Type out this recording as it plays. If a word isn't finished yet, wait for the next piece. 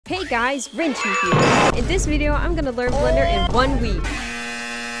Hey guys, Rinchy here. In this video, I'm gonna learn Blender in 1 week.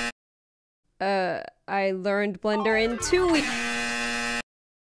 I learned Blender in 2 weeks.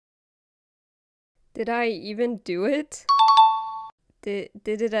 Did I even do it? Did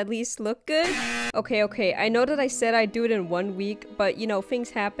it at least look good? Okay, I know that I said I'd do it in 1 week, but you know, things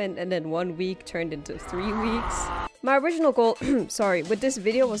happened and then 1 week turned into 3 weeks. My original goal, with this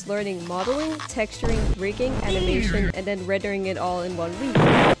video was learning modeling, texturing, rigging, animation, and then rendering it all in 1 week.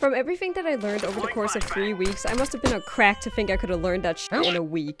 From everything that I learned over the course of 3 weeks, I must have been a crack to think I could have learned that shit in a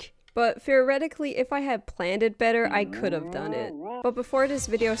week. But theoretically, if I had planned it better, I could have done it. But before this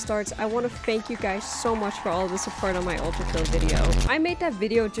video starts, I want to thank you guys so much for all the support on my Ultra Kill video. I made that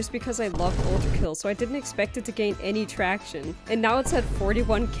video just because I loved Ultra Kill, so I didn't expect it to gain any traction. And now it's at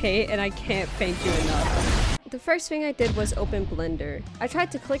 41k and I can't thank you enough. The first thing I did was open Blender. I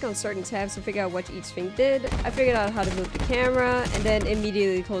tried to click on certain tabs to figure out what each thing did. I figured out how to move the camera, and then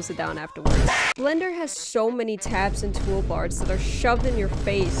immediately closed it down afterwards. Blender has so many tabs and toolbars that are shoved in your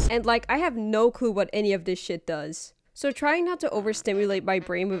face, and like, I have no clue what any of this shit does. So trying not to overstimulate my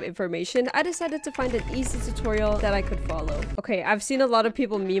brain with information, I decided to find an easy tutorial that I could follow. Okay, I've seen a lot of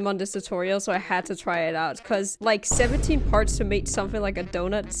people meme on this tutorial, so I had to try it out, cause like 17 parts to make something like a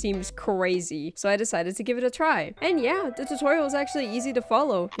donut seems crazy. So I decided to give it a try. And yeah, the tutorial was actually easy to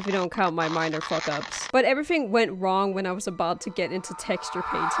follow, if you don't count my minor fuck-ups. But everything went wrong when I was about to get into texture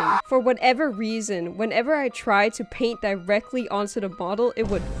painting. For whatever reason, whenever I tried to paint directly onto the model, it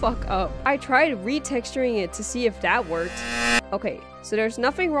would fuck up. I tried retexturing it to see if that worked. Okay, so there's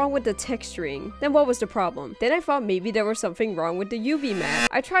nothing wrong with the texturing. Then what was the problem? Then I thought maybe there was something wrong with the UV map.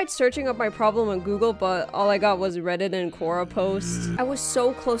 I tried searching up my problem on Google, but all I got was Reddit and Quora posts. I was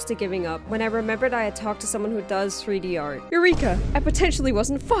so close to giving up when I remembered I had talked to someone who does 3D art. Eureka! I potentially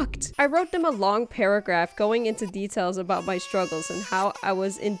wasn't fucked! I wrote them a long paragraph going into details about my struggles and how I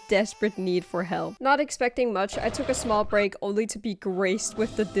was in desperate need for help. Not expecting much, I took a small break only to be graced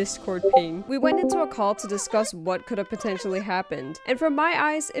with the Discord ping. We went into a call to discuss what could have potentially happened. And from my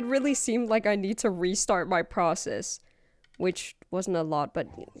eyes, it really seemed like I need to restart my process. Which wasn't a lot, but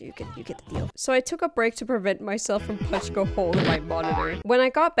you get the deal. So I took a break to prevent myself from punching a hole in my monitor. When I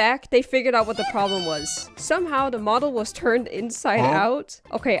got back, they figured out what the problem was. Somehow, the model was turned inside out.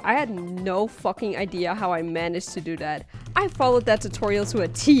 Okay, I had no fucking idea how I managed to do that. I followed that tutorial to a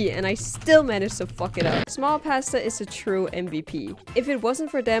T, and I still managed to fuck it up. Small Pasta is a true MVP. If it wasn't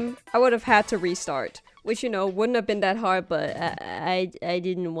for them, I would have had to restart. Which, you know, wouldn't have been that hard, but I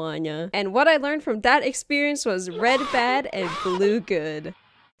didn't wanna. And what I learned from that experience was red bad and blue good.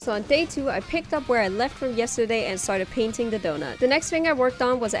 So on day 2, I picked up where I left from yesterday and started painting the donut. The next thing I worked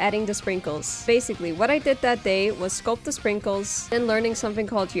on was adding the sprinkles. Basically, what I did that day was sculpt the sprinkles, then learning something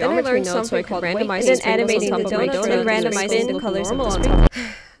called geometry nodes so I could randomize the animating the donut, and randomizing the colors of the sprinkles.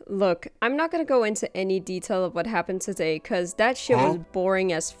 Look, I'm not gonna go into any detail of what happened today cause that shit was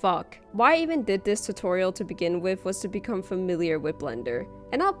boring as fuck. Why I even did this tutorial to begin with was to become familiar with Blender.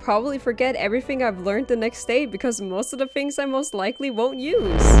 And I'll probably forget everything I've learned the next day because most of the things I most likely won't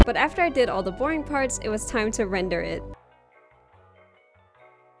use. But after I did all the boring parts, it was time to render it.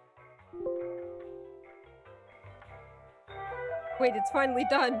 Wait, it's finally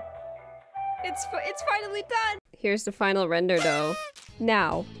done! It's finally done! Here's the final render though.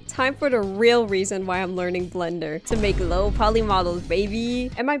 Now, time for the real reason why I'm learning Blender. To make low poly models, baby!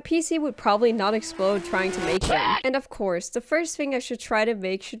 And my PC would probably not explode trying to make them. And of course, the first thing I should try to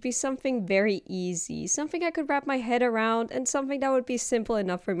make should be something very easy. Something I could wrap my head around, and something that would be simple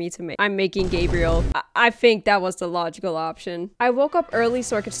enough for me to make. I'm making Gabriel. I think that was the logical option. I woke up early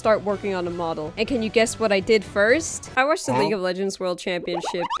so I could start working on the model. And can you guess what I did first? I watched the League of Legends World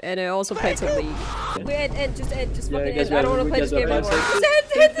Championship, and I also played some League. Just fucking end. I don't want to play this game anymore.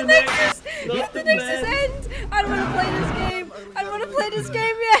 Just end the Nexus! Hit the Nexus end! I don't want to play this game! I don't want to play this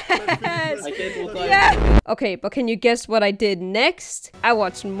game, yes! Yeah! Okay, but can you guess what I did next? I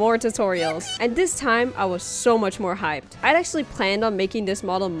watched more tutorials. And this time, I was so much more hyped. I'd actually planned on making this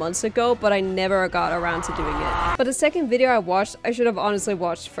model months ago, but I never got around to doing it. But the second video I watched, I should have honestly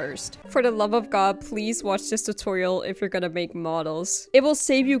watched first. For the love of God, please watch this tutorial if you're gonna make models. It will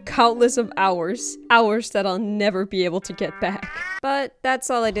save you countless of hours. Hours that I'll never be able to get back. But that's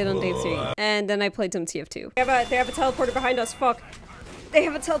all I did on day 3. And then I played some TF2. They have a teleporter behind us, fuck. They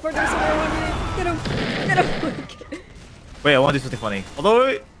have a teleporter somewhere around here. Get him! Get him! Wait, I want to do something funny.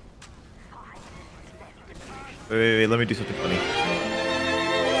 Although, wait, let me do something funny.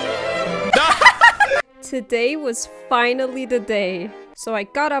 Today was finally the day. So I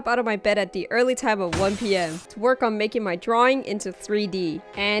got up out of my bed at the early time of 1 p.m. to work on making my drawing into 3D.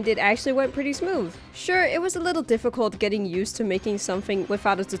 And it actually went pretty smooth. Sure, it was a little difficult getting used to making something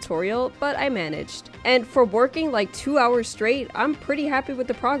without a tutorial, but I managed. And for working like 2 hours straight, I'm pretty happy with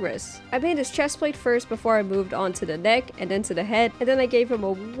the progress. I made his chest plate first before I moved on to the neck and then to the head, and then I gave him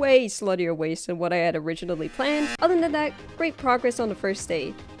a way sluttier waist than what I had originally planned. Other than that, great progress on the first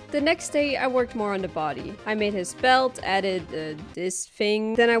day. The next day, I worked more on the body. I made his belt, added this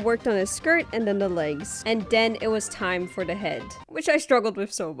thing, then I worked on his skirt and then the legs. And then it was time for the head, which I struggled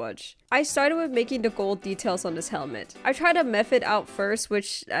with so much. I started with making the gold details on this helmet. I tried a method out first,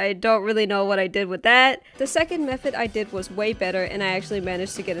 which I don't really know what I did with that. The second method I did was way better and I actually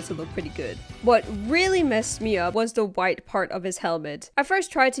managed to get it to look pretty good. What really messed me up was the white part of his helmet. I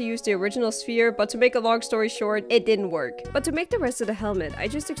first tried to use the original sphere, but to make a long story short, it didn't work. But to make the rest of the helmet, I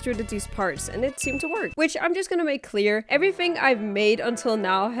just extruded these parts and it seemed to work. Which I'm just gonna make clear, everything I've made until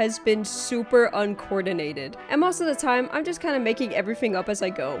now has been super uncoordinated. And most of the time, I'm just kind of making everything up as I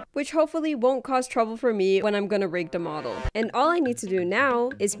go, which hopefully won't cause trouble for me when I'm gonna rig the model. And all I need to do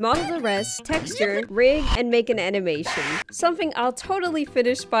now is model the rest, texture, rig, and make an animation. Something I'll totally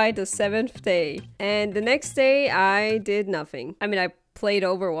finish by the 7th day. And the next day, I did nothing. I mean, I played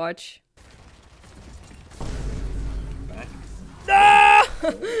Overwatch. Ah!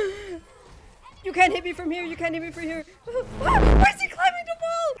 You can't hit me from here, you can't hit me from here. Why is he climbing the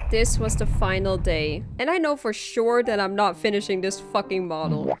wall? This was the final day, and I know for sure that I'm not finishing this fucking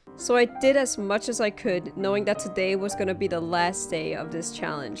model. So I did as much as I could, knowing that today was gonna be the last day of this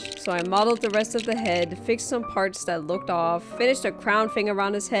challenge. So I modeled the rest of the head, fixed some parts that looked off, finished a crown thing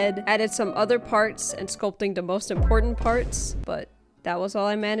around his head, added some other parts, and sculpting the most important parts. But that was all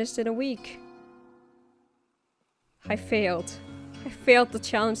I managed in a week. I failed. I failed the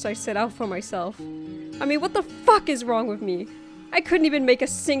challenge I set out for myself. I mean, what the fuck is wrong with me? I couldn't even make a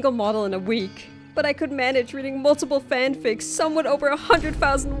single model in a week. But I could manage reading multiple fanfics, somewhat over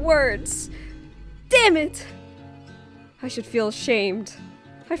 100,000 words. Damn it! I should feel ashamed.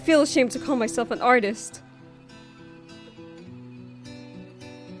 I feel ashamed to call myself an artist.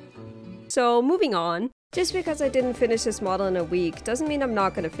 So, moving on. Just because I didn't finish this model in a week doesn't mean I'm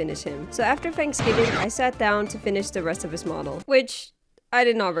not gonna finish him. So after Thanksgiving, I sat down to finish the rest of his model, which I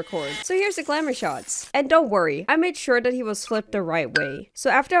did not record. So here's the glamour shots. And don't worry, I made sure that he was flipped the right way. So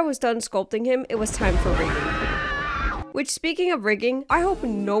after I was done sculpting him, it was time for rigging. Which, speaking of rigging, I hope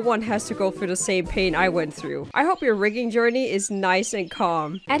no one has to go through the same pain I went through. I hope your rigging journey is nice and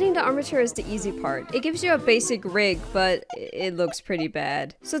calm. Adding the armature is the easy part. It gives you a basic rig, but it looks pretty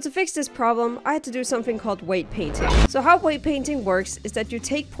bad. So to fix this problem, I had to do something called weight painting. So how weight painting works is that you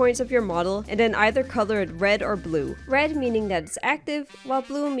take points of your model and then either color it red or blue. Red meaning that it's active, while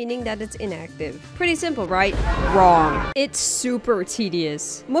blue meaning that it's inactive. Pretty simple, right? Wrong. It's super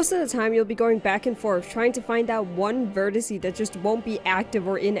tedious. Most of the time, you'll be going back and forth trying to find out one vertice that just won't be active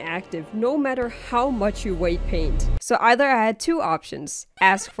or inactive, no matter how much you weight paint. So either I had two options,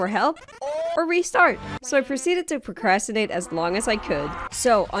 ask for help or restart. So I proceeded to procrastinate as long as I could.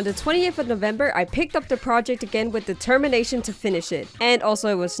 So on the 20th of November, I picked up the project again with determination to finish it. And also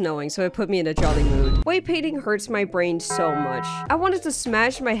it was snowing, so it put me in a jolly mood. Weight painting hurts my brain so much. I wanted to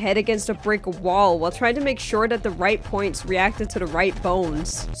smash my head against a brick wall while trying to make sure that the right points reacted to the right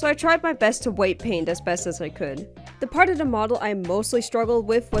bones. So I tried my best to weight paint as best as I could. The part of the model I mostly struggled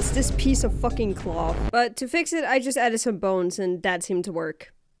with was this piece of fucking cloth. But to fix it, I just added some bones and that seemed to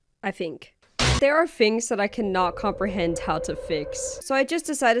work. I think. There are things that I cannot comprehend how to fix. So I just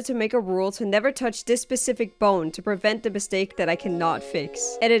decided to make a rule to never touch this specific bone to prevent the mistake that I cannot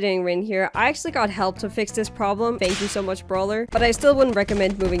fix. Editing in here, I actually got help to fix this problem. Thank you so much, Broller. But I still wouldn't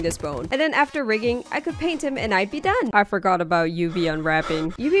recommend moving this bone. And then after rigging, I could paint him and I'd be done. I forgot about UV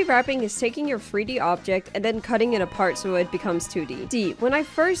unwrapping. UV wrapping is taking your 3D object and then cutting it apart so it becomes 2D. When I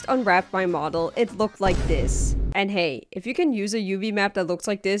first unwrapped my model, it looked like this. And hey, if you can use a UV map that looks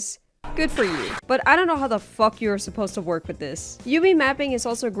like this, good for you. But I don't know how the fuck you're supposed to work with this. UV mapping is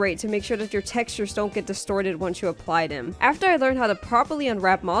also great to make sure that your textures don't get distorted once you apply them. After I learned how to properly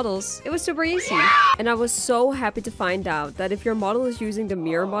unwrap models, it was super easy. And I was so happy to find out that if your model is using the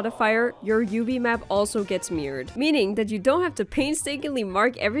mirror modifier, your UV map also gets mirrored. Meaning that you don't have to painstakingly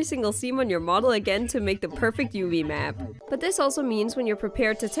mark every single seam on your model again to make the perfect UV map. But this also means when you're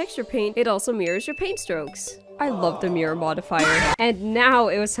prepared to texture paint, it also mirrors your paint strokes. I love the mirror modifier. And now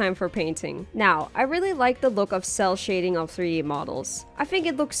it was time for painting. Now, I really like the look of cell shading of 3D models. I think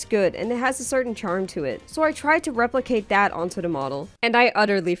it looks good and it has a certain charm to it. So I tried to replicate that onto the model. And I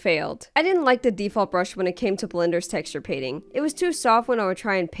utterly failed. I didn't like the default brush when it came to Blender's texture painting. It was too soft when I would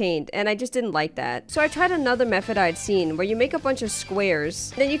try and paint, and I just didn't like that. So I tried another method I'd seen where you make a bunch of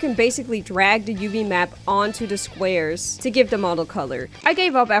squares, then you can basically drag the UV map onto the squares to give the model color. I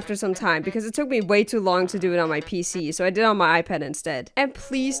gave up after some time because it took me way too long to do it on my PC, so I did it on my iPad instead. And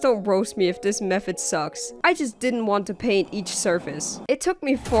please don't roast me if this method sucks. I just didn't want to paint each surface. It took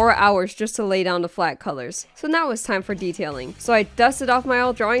me 4 hours just to lay down the flat colors. So now it's time for detailing. So I dusted off my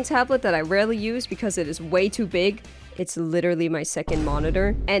old drawing tablet that I rarely use because it is way too big. It's literally my second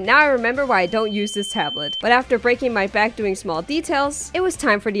monitor. And now I remember why I don't use this tablet. But after breaking my back doing small details, it was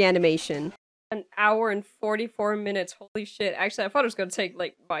time for the animation. An hour and 44 minutes. Holy shit. Actually, I thought it was gonna take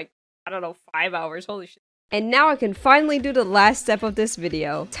like, I don't know, 5 hours. Holy shit. And now I can finally do the last step of this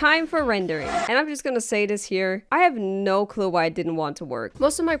video. Time for rendering. And I'm just gonna say this here. I have no clue why it didn't want to work.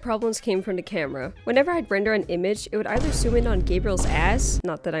 Most of my problems came from the camera. Whenever I'd render an image, it would either zoom in on Gabriel's ass,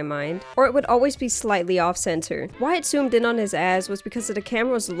 not that I mind, or it would always be slightly off center. Why it zoomed in on his ass was because the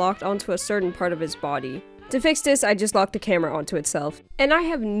camera was locked onto a certain part of his body. To fix this, I just locked the camera onto itself. And I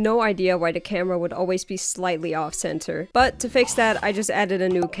have no idea why the camera would always be slightly off center. But to fix that, I just added a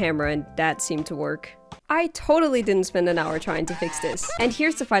new camera and that seemed to work. I totally didn't spend an hour trying to fix this. And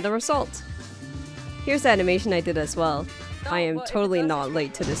here's the final result. Here's the animation I did as well. I am totally not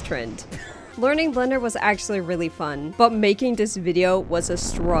late to this trend. Learning Blender was actually really fun, but making this video was a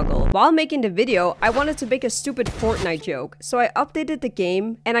struggle. While making the video, I wanted to make a stupid Fortnite joke, so I updated the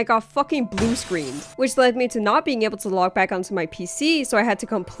game and I got fucking blue screened, which led me to not being able to log back onto my PC, so I had to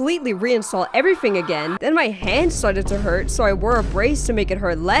completely reinstall everything again. Then my hand started to hurt, so I wore a brace to make it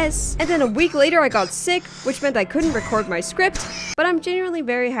hurt less, and then a week later I got sick, which meant I couldn't record my script, but I'm genuinely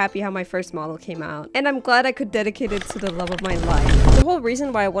very happy how my first model came out, and I'm glad I could dedicate it to the love of my life. The whole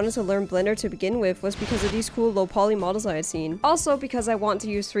reason why I wanted to learn Blender to begin with was because of these cool low poly models I had seen. Also because I want to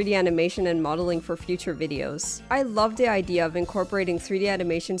use 3D animation and modeling for future videos. I love the idea of incorporating 3D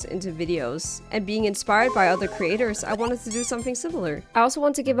animations into videos, and being inspired by other creators, I wanted to do something similar. I also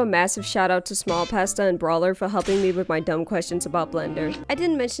want to give a massive shout out to Small Pasta and Broller for helping me with my dumb questions about Blender. I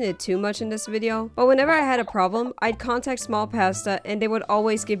didn't mention it too much in this video, but whenever I had a problem, I'd contact Small Pasta and they would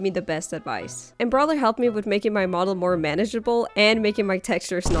always give me the best advice. And Broller helped me with making my model more manageable and making my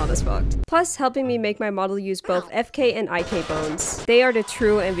textures not as fucked. Plus, helping me make my model use both FK and IK bones. They are the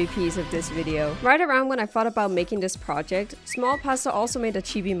true MVPs of this video. Right around when I thought about making this project, Small Pasta also made a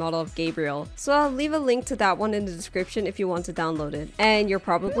chibi model of Gabriel, so I'll leave a link to that one in the description if you want to download it. And you're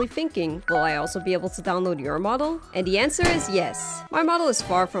probably thinking, will I also be able to download your model? And the answer is yes. My model is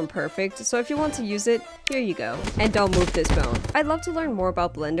far from perfect, so if you want to use it, here you go. And don't move this bone. I'd love to learn more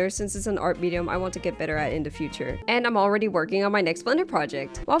about Blender since it's an art medium I want to get better at in the future. And I'm already working on my next Blender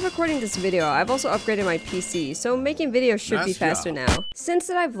project. While recording this video, I've also upgraded my PC, so making videos should be faster now. Since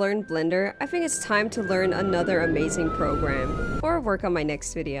that I've learned Blender, I think it's time to learn another amazing program, or work on my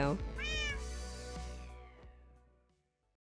next video.